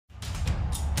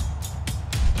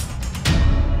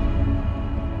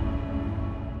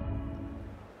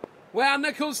Well,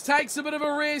 Nichols takes a bit of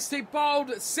a rest. He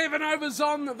bowled 7 overs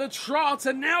on the trot,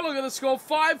 and now look at the score,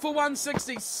 5 for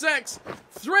 166.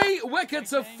 3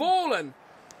 wickets have fallen.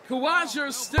 Khawaja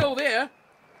is still there,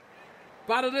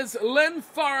 but it is Lynn,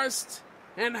 Forrest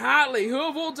and Hartley who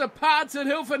have all departed.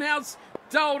 Hilfenhouse, House,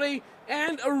 Doldie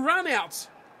and a run out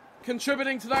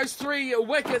contributing to those 3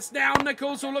 wickets. Now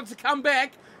Nichols will look to come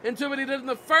back and do what he did in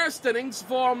the first innings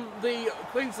from the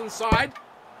Queensland side.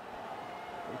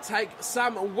 Take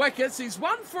some wickets. He's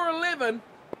 1 for 11.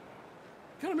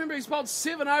 Can't remember, he's bowled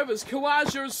 7 overs.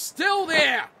 Khawaja is still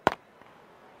there.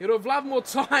 He'd have loved more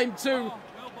time to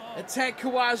attack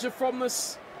Khawaja from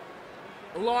this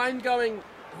line going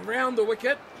around the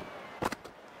wicket.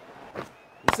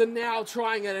 So now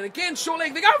trying it, and again short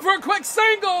leg. They go for a quick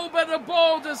single, but the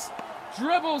ball just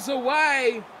dribbles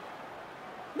away.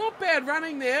 Not bad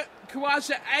running there.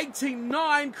 Khawaja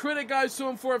 89. Credit goes to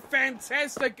him for a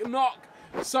fantastic knock.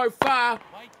 So far,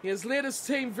 he has led his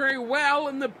team very well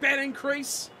in the batting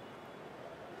crease.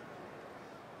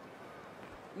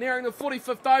 Nearing the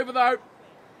 45th over though.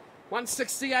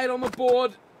 168 on the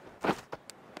board.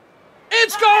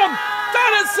 It's gone!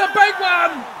 That is the big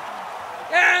one!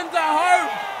 And the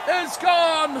hope is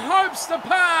gone. Hope's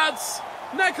departs.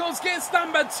 Nichols gets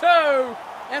number 2.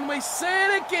 And we see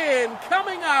it again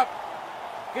coming up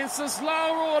against this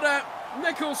lower order.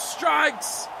 Nichols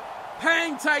strikes.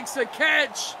 Payne takes the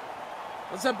catch.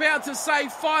 I was about to say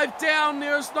 5 down.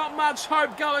 There is not much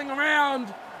hope going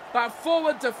around. But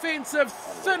forward defensive,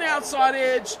 thin outside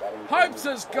edge. Hopes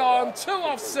is gone. 2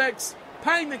 off 6.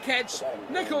 Payne the catch.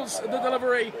 Nichols the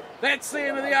delivery. That's the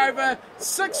end of the over.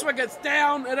 6 wickets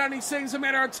down. It only seems a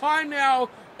matter of time now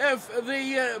if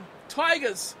the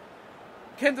Tigers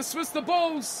can dismiss the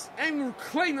balls and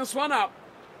clean this one up.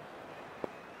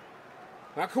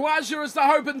 Now Khawaja is the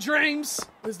hope and dreams.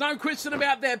 There's no question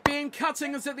about that. Ben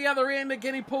Cutting is at the other end.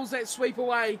 Again, he pulls that sweep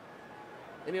away.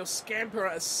 And he'll scamper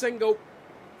a single.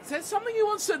 Is that something he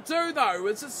wants to do, though?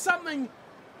 Is it something...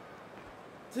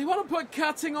 Does he want to put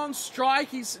Cutting on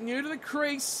strike? He's new to the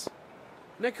crease.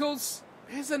 Nichols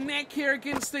has a knack here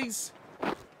against these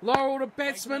lower order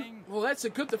batsmen. Well, that's a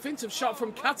good defensive shot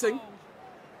from Cutting.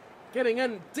 Getting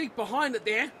in deep behind it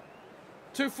there.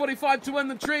 2:45 to win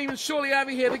the dream is surely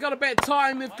over here. They've got a bad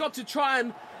time. They've got to try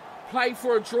and play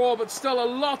for a draw, but still a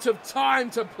lot of time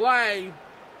to play.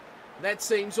 That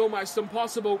seems almost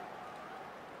impossible.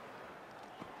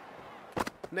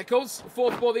 Nichols,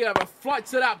 4th ball of the over,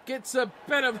 flights it up, gets a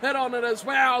bit of hit on it as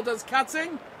well, does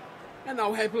Cutting, and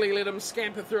they'll happily let him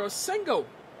scamper through a single.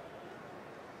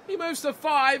 He moves to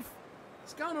 5.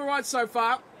 It's going all right so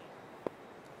far.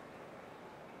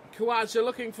 Khawaja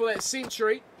looking for that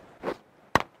century.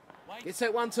 Gets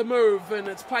that one to move, and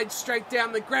it's played straight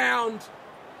down the ground.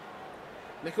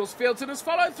 Nichols fields it as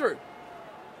follow through.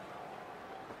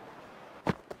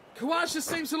 Khawaja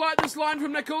seems to like this line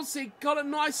from Nichols. He got it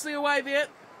nicely away there.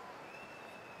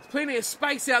 There's plenty of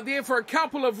space out there for a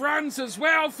couple of runs as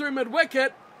well through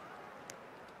mid-wicket.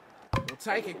 We'll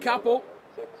take a couple.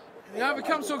 The over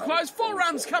comes to a close. 4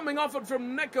 runs coming off it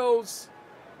from Nichols.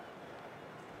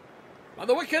 But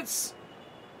the wickets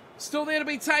still there to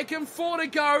be taken. 4 to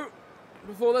go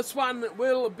before this one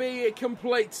will be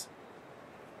complete.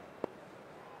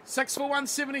 6 for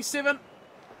 177.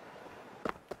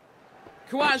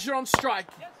 Khawaja on strike.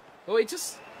 Well, he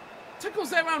just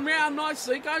tickles that one round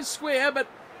nicely. Goes square, but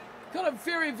got it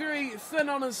very, very thin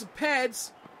on his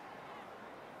pads.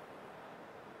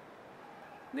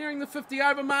 Nearing the 50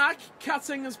 over mark.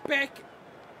 Cutting is back.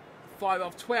 5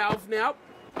 off 12 now.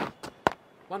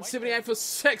 178 for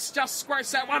 6. Just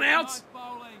squares that one out.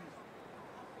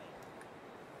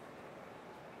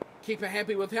 Keeper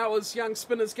happy with how his young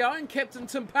spinner's going. Captain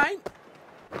Tim Payne.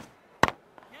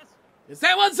 Yes,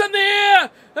 that one's in there!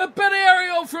 A bit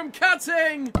aerial from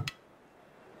Cutting. The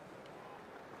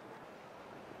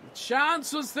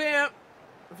chance was there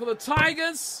for the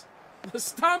Tigers. The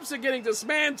stumps are getting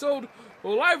dismantled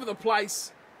all over the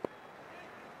place.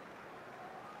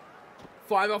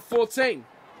 5 off 14.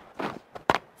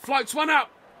 Floats one up.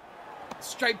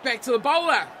 Straight back to the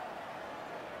bowler.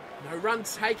 No run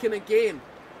taken again.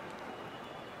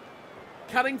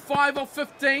 Cutting 5 off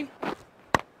 15.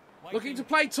 Looking to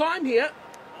play time here.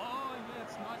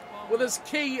 With his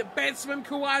key batsman,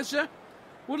 Khawaja.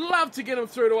 Would love to get him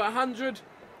through to 100.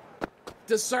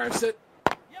 Deserves it.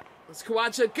 As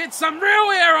Khawaja gets some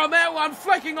real air on that one.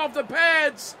 Flicking off the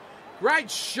pads. Great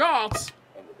shot.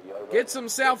 Gets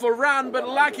himself a run, but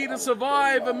lucky to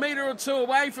survive. A metre or 2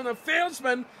 away from the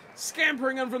fieldsman.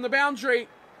 Scampering in from the boundary.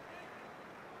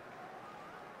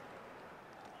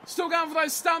 Still going for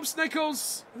those stumps,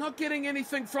 Nichols. Not getting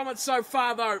anything from it so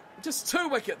far, though. Just 2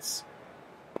 wickets.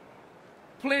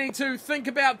 Plenty to think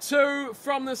about too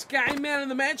from this game. Man in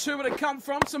the match, who would it come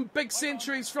from? Some big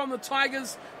centuries from the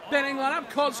Tigers batting lineup.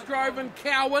 Cosgrove and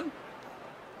Cowan.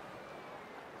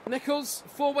 Nichols,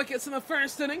 4 wickets in the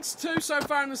first innings, 2 so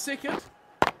far in the second.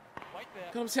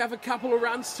 Got himself a couple of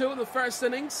runs too in the first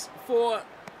innings for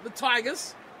the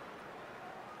Tigers.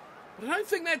 But I don't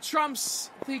think that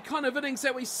trumps the kind of innings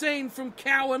that we've seen from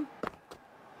Cowan.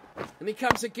 And he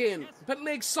comes again. A bit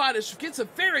leg sideish. Gets it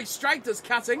very straight, this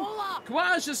cutting.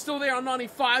 Khawaja is still there on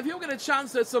 95. He'll get a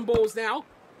chance at some balls now.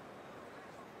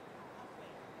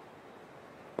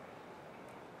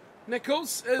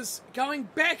 Nichols is going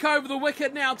back over the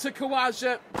wicket now to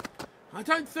Khawaja. I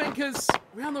don't think his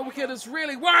round the wicket has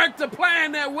really worked the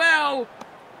plan that well.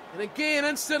 And again,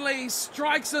 instantly he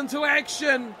strikes into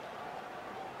action.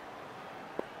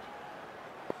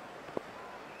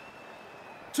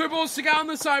 Two balls to go on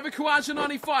this over. Khawaja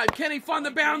 95. Can he find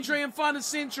the boundary and find a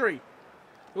century?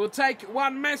 It will take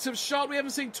one massive shot. We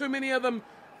haven't seen too many of them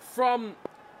from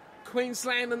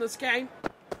Queensland in this game.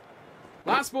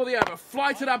 Last ball the over.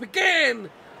 Flighted up again.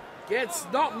 Gets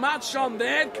not much on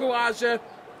that, Khawaja.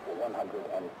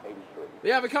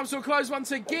 The over comes to a close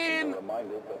once again.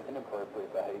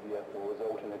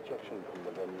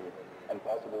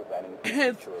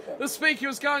 And the speaker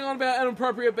was going on about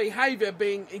inappropriate behaviour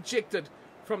being ejected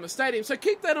from the stadium. So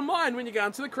keep that in mind when you go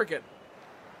into the cricket.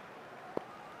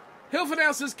 Hilford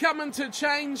House is coming to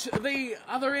change the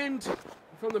other end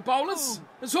from the bowlers.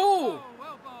 It's all.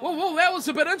 Whoa, that was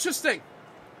a bit interesting.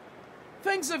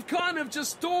 Things have kind of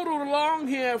just dawdled along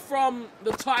here from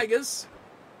the Tigers.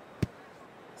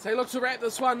 So they look to wrap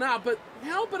this one up, but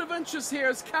now a bit of interest here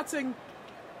is Cutting.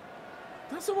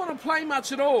 Doesn't want to play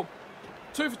much at all.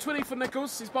 2 for 20 for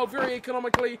Nichols. He's bowled very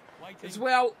economically as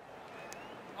well.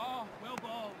 Oh, well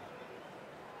bowled.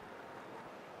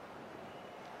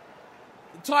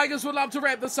 The Tigers would love to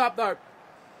wrap this up though.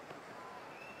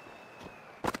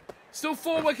 Still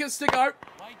 4 wickets to go.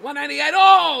 188.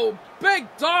 Oh, big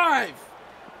dive.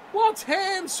 What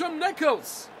hands from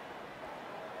Nichols.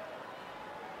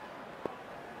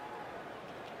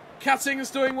 Cutting is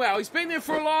doing well. He's been there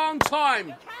for a long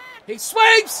time. He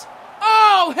sweeps.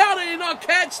 Oh, how did he not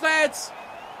catch that?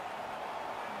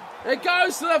 It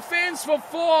goes to the fence for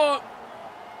 4.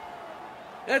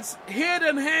 It's head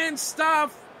and hand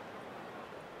stuff.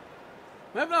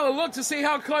 Have another look to see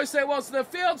how close that was to the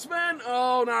fieldsman.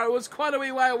 Oh no, it was quite a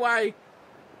wee way away.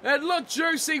 It looked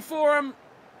juicy for him.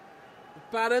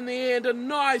 But in the end, a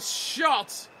nice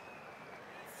shot.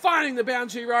 Finding the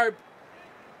boundary rope.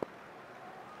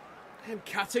 And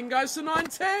Cutting goes to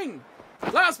 19.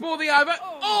 Last ball of the over.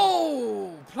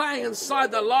 Oh, playing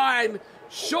inside the line.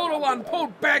 Shorter one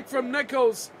pulled back from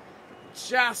Nichols.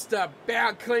 Just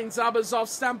about cleans up his off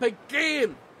stump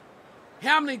again.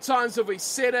 How many times have we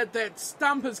said it? That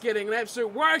stump is getting an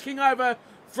absolute working over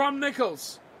from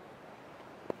Nichols.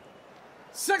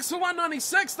 6 for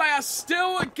 196. They are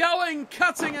still going,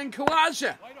 Cutting and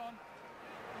Khawaja.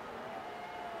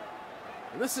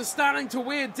 And this is starting to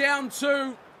wear down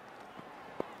too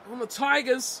on the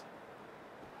Tigers.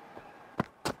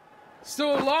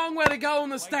 Still a long way to go on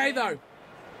this day though.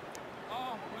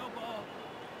 Oh, well bowled.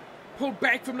 Pulled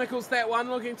back from Nichols that one,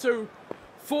 looking to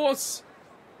force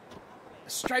a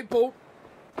straight ball.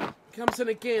 Comes in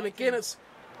again. Again it's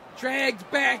dragged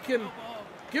back and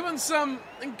given some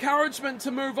encouragement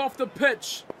to move off the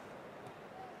pitch.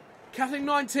 Cutting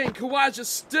 19. Khawaja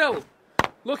still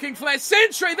looking for that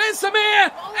century. There's some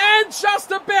air and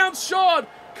just a bounce short.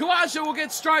 Khawaja will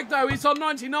get strike though. He's on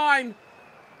 99.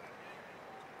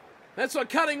 That's what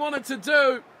Cutting wanted to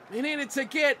do. He needed to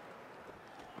get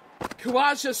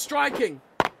Khawaja striking.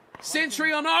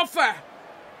 Century on offer.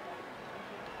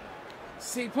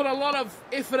 See, he put a lot of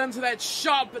effort into that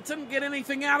shot, but didn't get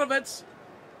anything out of it.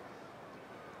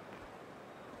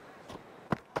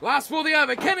 Last ball the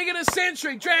over. Can he get a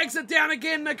century? Drags it down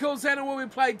again, Nichols, and it will be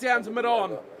played down to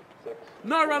mid-on.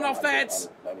 No run off that.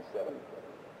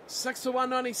 6 for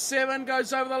 197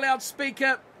 goes over the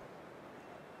loudspeaker.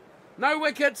 No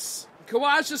wickets.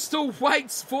 Khawaja still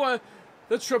waits for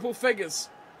the triple figures.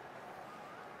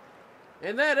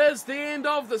 And that is the end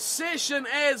of the session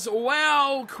as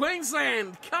well.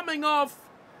 Queensland coming off.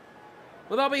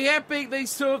 Well, they'll be happy.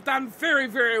 These two have done very,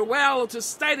 very well to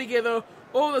stay together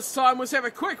all this time. Let's have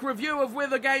a quick review of where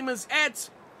the game is at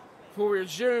before we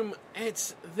resume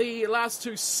at the last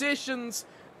 2 sessions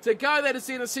to go. That is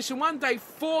the end of session 1. Day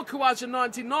 4, Khawaja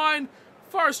 99.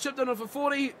 Forrest chipped in for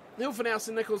 40. Hilford House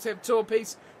and Nichols have 2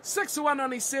 apiece. 6 for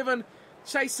 197.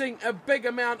 Chasing a big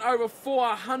amount, over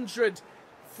 400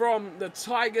 from the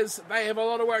Tigers. They have a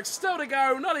lot of work still to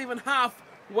go. Not even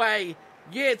halfway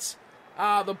yet.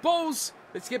 The Bulls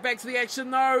Let's get back to the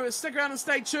action though. Stick around and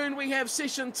stay tuned. We have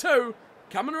session 2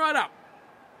 coming right up.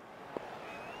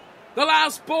 The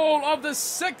last ball of the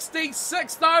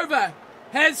 66th over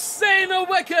has seen a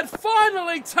wicket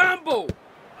finally tumble.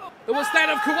 It was that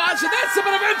of Kawaja. That's a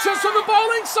bit of interest from the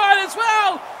bowling side as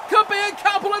well. Could be a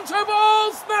couple and 2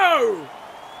 balls. No.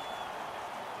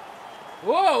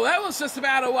 Whoa, that was just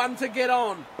about a one to get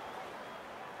on.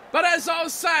 But as I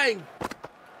was saying,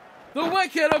 the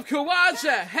wicket of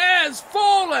Kawaja has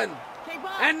fallen.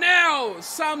 And now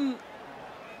some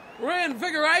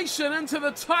reinvigoration into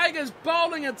the Tigers'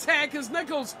 bowling attack as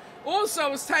Nicholls also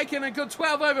has taken a good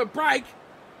 12-over break.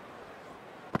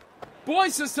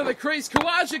 Boyce is to the crease.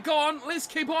 Kawaja gone. Let's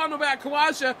keep on about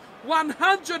Kawaja.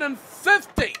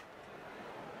 150.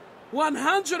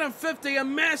 150, a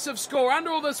massive score under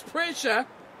all this pressure.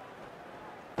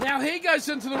 Now he goes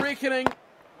into the reckoning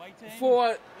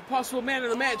for possible man of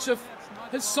the match if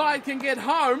his side can get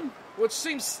home, which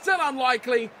seems still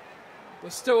unlikely.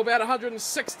 There's still about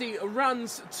 160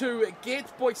 runs to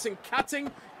get. Boyce and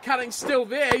Cutting still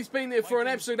there. He's been there for an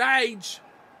absolute age.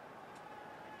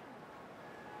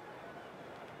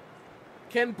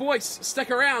 Can Boyce stick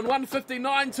around?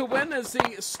 159 to win is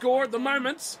the score at the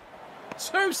moment.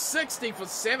 260 for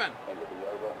 7.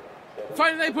 If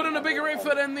only they put in a bigger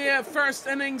effort in their first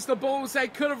innings, the Bulls, they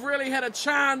could have really had a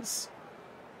chance.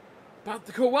 But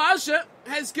the Kawaja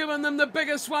has given them the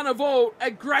biggest one of all. A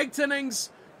great innings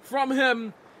from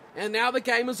him. And now the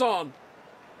game is on.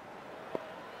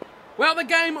 Well, the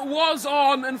game was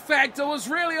on. In fact, it was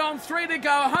really on. 3 to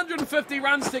go, 150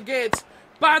 runs to get.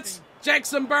 But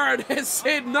Jackson Bird has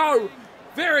said no.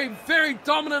 Very, very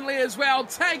dominantly as well.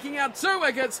 Taking out 2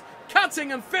 wickets.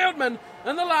 Cutting and Feldman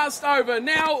in the last over.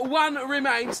 Now 1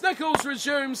 remains. Nicholls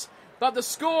resumes. But the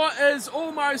score is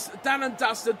almost done and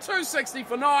dusted. 260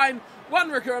 for 9.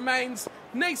 1 wicket remains.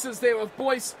 Neese is there with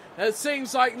Boyce. It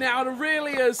seems like now it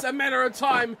really is a matter of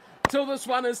time till this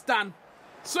one is done.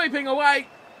 Sweeping away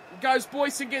goes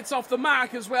Boyce and gets off the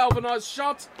mark as well. A nice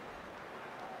shot.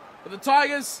 But the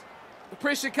Tigers, the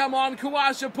pressure come on.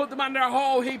 Kawaja put them under a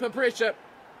whole heap of pressure.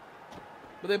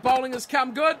 But their bowling has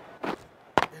come good.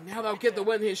 And now they'll get the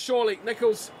win here surely.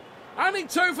 Nicholls only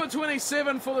 2 for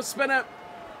 27 for the spinner.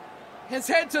 Has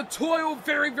had to toil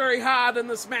very, very hard in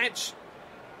this match.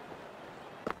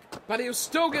 But he'll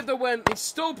still get the win. He's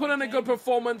still put in a good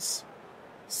performance.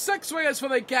 6 wickets for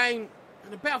the game.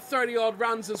 And about 30-odd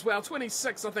runs as well.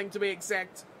 26, I think, to be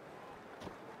exact.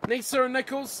 Neese and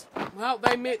Nicholls, well,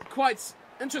 they met quite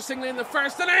interestingly in the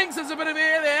first innings. There's a bit of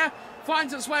air there.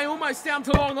 Finds its way almost down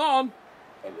to long on.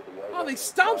 Oh, these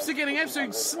stumps are getting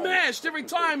absolutely smashed every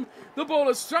time the ball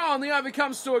is thrown. The over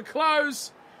comes to a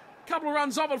close. A couple of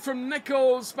runs off it from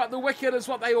Nicholls, but the wicket is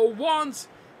what they all want.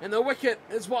 And the wicket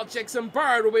is what Jackson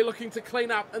Bird will be looking to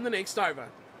clean up in the next over.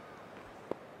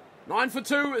 9 for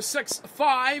 2,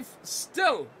 6-5.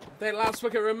 Still, that last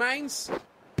wicket remains.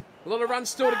 A lot of runs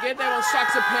still to get. That one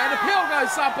strikes a pad. Appeal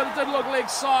goes up, but it did look leg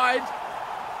side.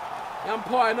 The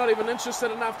umpire not even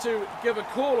interested enough to give a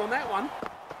call on that one.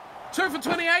 2 for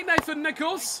 28, Nathan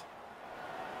Nicholls.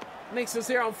 Next is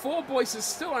there on 4. Boyce is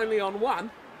still only on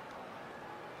 1.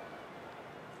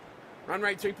 Run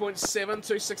rate 3.7,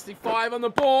 265 on the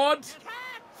board.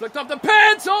 Flicked off the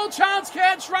pads. All chance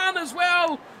catch run as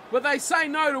well. But they say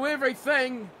no to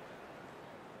everything.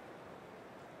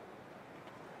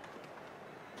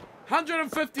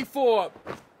 154.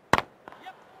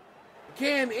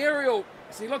 Again, Ariel,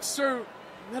 as he looks through,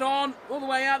 hit on, all the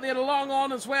way out there to long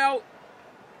on as well.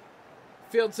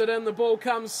 Fields it in, the ball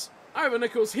comes over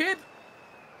Nicholls' head.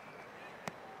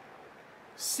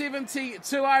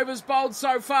 72 overs bowled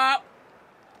so far.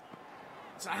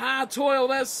 It's a hard toil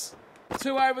this.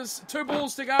 2 overs, 2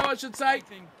 balls to go, I should say.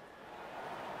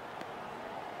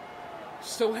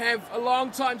 Still have a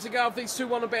long time to go if these 2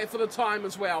 want to bat for the time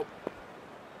as well.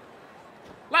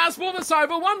 Last ball this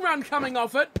over, 1 run coming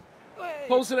off it.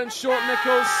 Pulls it in short,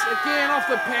 Nicholls. Again off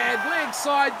the pad, leg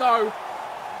side though.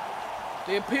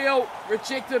 The appeal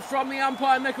rejected from the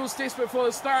umpire. Nicholls desperate for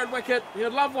his 3rd wicket. He'd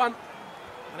love one,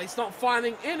 but he's not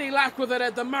finding any luck with it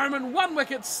at the moment. 1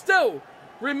 wicket still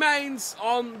remains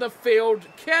on the field.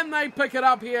 Can they pick it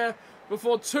up here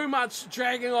before too much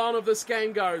dragging on of this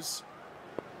game goes?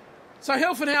 So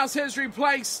Hilford House has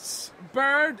replaced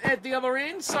Bird at the other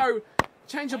end. So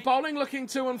change of bowling, looking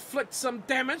to inflict some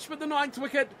damage. But the 9th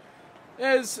wicket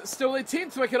is still, the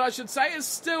 10th wicket I should say, is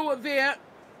still there.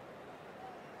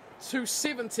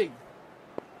 270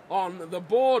 on the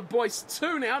board. Boyce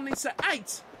 2 now, Nisa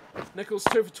 8. Nicholls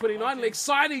 2 for 29. Leg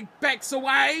side, he backs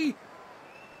away.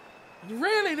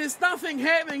 Really, there's nothing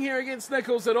happening here against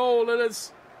Nicholls at all. It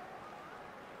is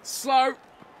slow.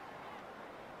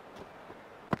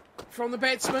 from the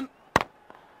batsman.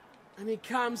 And he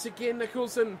comes again,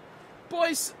 Nichols, and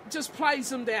Boyce just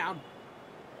plays him down.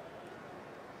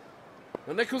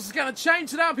 And Nichols is going to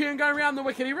change it up here and go around the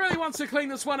wicket. He really wants to clean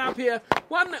this one up here.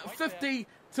 150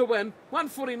 to win,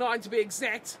 149 to be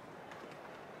exact.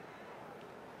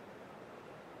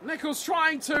 Nichols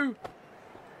trying to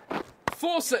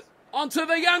force it onto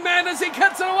the young man as he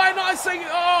cuts it away nicely.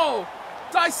 Oh,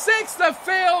 dissects the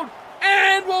field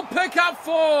and will pick up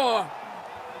 4.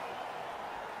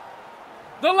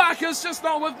 The luck is just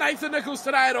not with Nathan Nichols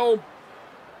today at all.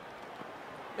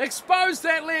 Exposed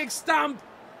that leg stump.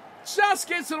 Just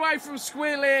gets it away from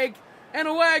square leg. And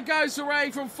away it goes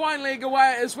away from fine leg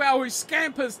away as well, who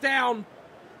scampers down.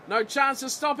 No chance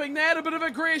of stopping that. A bit of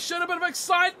aggression, a bit of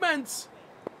excitement.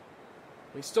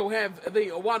 We still have the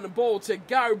 1 ball to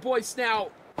go. Boyce now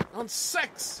on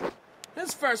 6.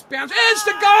 His first bounce. Edge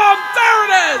to gone. There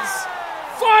it is.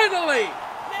 Finally.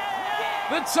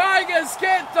 The Tigers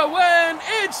get the win.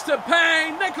 Edge to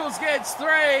pain. Nichols gets 3.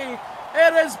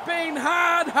 It has been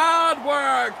hard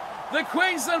work. The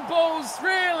Queensland Bulls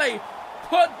really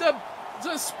put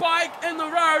the spike in the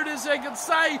road, as you can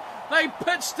say. They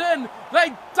pitched in.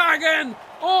 They dug in.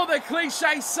 All the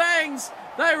cliche sayings.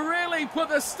 They really put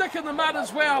the stick in the mud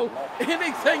as well.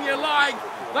 Anything you like.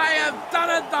 They have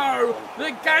done it though.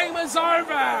 The game is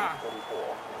over.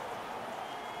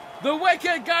 The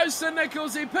wicket goes to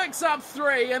Nichols. He picks up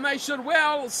 3 and they should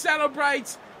well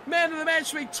celebrate. Man of the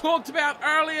match we talked about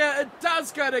earlier. It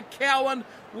does go to Cowan.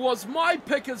 Was my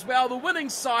pick as well. The winning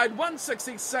side,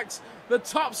 166. The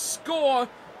top score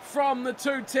from the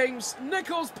 2 teams.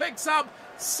 Nichols picks up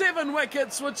 7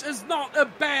 wickets, which is not a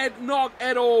bad knock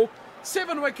at all.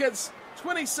 7 wickets,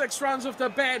 26 runs off the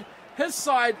bat. His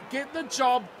side get the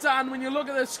job done. When you look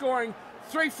at their scoring,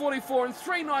 344 and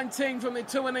 319 from their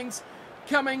 2 innings.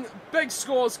 Coming big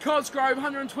scores. Cosgrove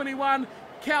 121,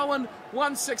 Cowan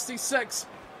 166.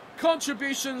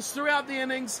 Contributions throughout the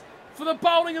innings. For the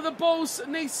bowling of the Bulls,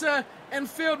 Nisa and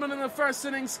Fieldman in the first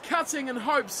innings, Cutting and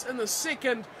Hopes in the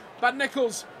second. But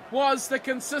Nichols was the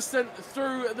consistent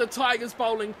through the Tigers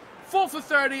bowling. 4 for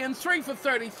 30 and 3 for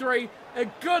 33. A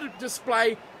good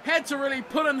display. Had to really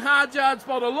put in hard yards,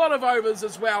 bowled a lot of overs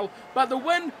as well. But the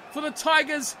win for the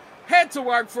Tigers had to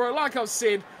work for it, like I've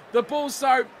said. The Bulls,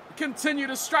 though, continue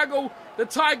to struggle. The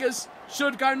Tigers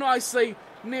should go nicely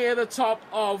near the top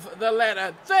of the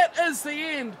ladder. That is the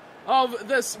end of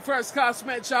this first class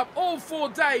matchup. All 4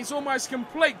 days almost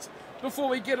complete before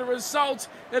we get a result.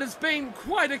 It has been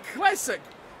quite a classic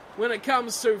when it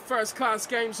comes to first class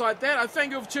games like that. I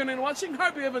thank you for tuning in and watching.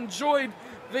 Hope you have enjoyed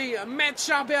the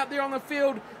matchup out there on the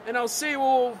field, and I'll see you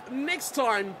all next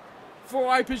time, for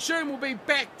I presume we'll be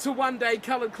back to one-day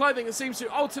coloured clothing. It seems to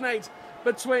alternate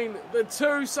between the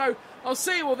 2, so I'll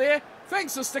see you all there.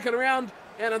 Thanks for sticking around,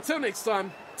 and until next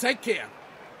time, take care.